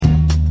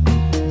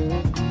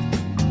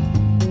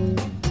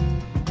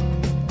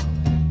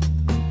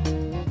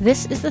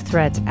This is the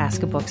Threads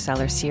Ask a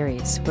Bookseller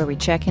series, where we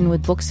check in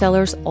with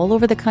booksellers all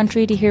over the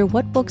country to hear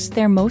what books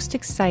they're most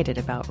excited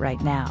about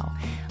right now.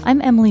 I'm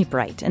Emily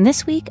Bright, and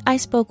this week I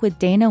spoke with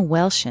Dana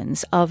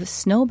Welshons of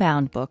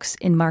Snowbound Books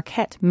in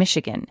Marquette,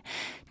 Michigan.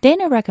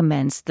 Dana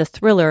recommends the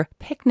thriller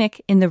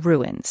Picnic in the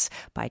Ruins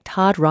by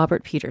Todd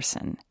Robert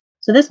Peterson.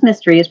 So this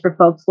mystery is for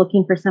folks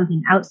looking for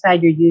something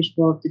outside your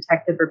usual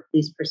detective or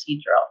police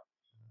procedural.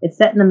 It's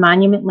set in the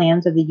monument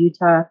lands of the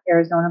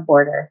Utah-Arizona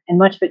border, and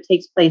much of it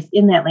takes place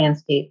in that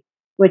landscape,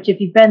 which, if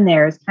you've been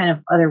there, is kind of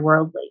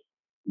otherworldly.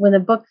 When the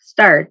book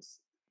starts,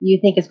 you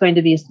think it's going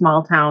to be a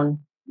small-town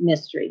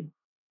mystery.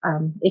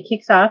 It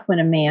kicks off when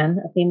a man,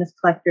 a famous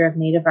collector of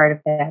native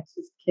artifacts,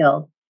 is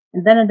killed,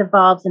 and then it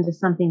evolves into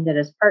something that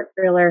is part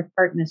thriller,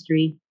 part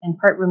mystery, and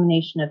part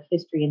rumination of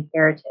history and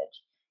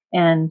heritage,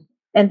 and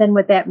then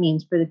what that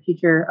means for the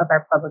future of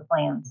our public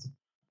lands.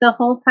 The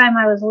whole time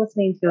I was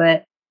listening to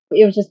it,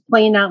 it was just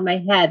playing out in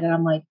my head, and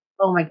I'm like,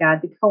 oh my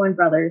God, the Coen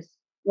brothers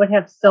would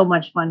have so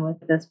much fun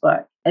with this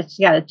book. It's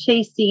got a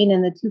chase scene,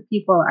 and the two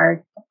people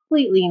are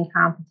completely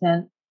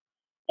incompetent,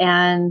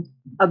 and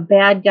a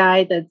bad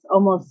guy that's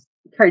almost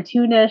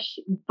cartoonish,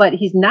 but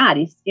he's not.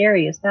 He's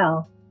scary as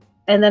hell.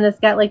 And then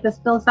it's got like this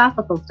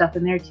philosophical stuff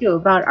in there too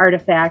about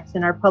artifacts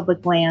and our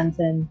public lands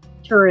and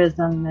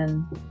tourism,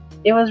 and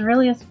it was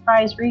really a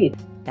surprise read.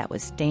 That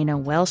was Dana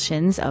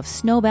Welshons of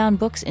Snowbound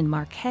Books in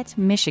Marquette,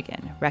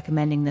 Michigan,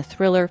 recommending the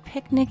thriller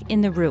Picnic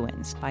in the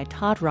Ruins by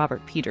Todd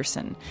Robert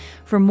Peterson.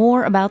 For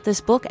more about this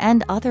book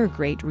and other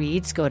great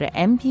reads, go to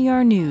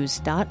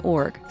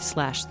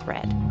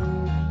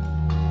nprnews.org/thread.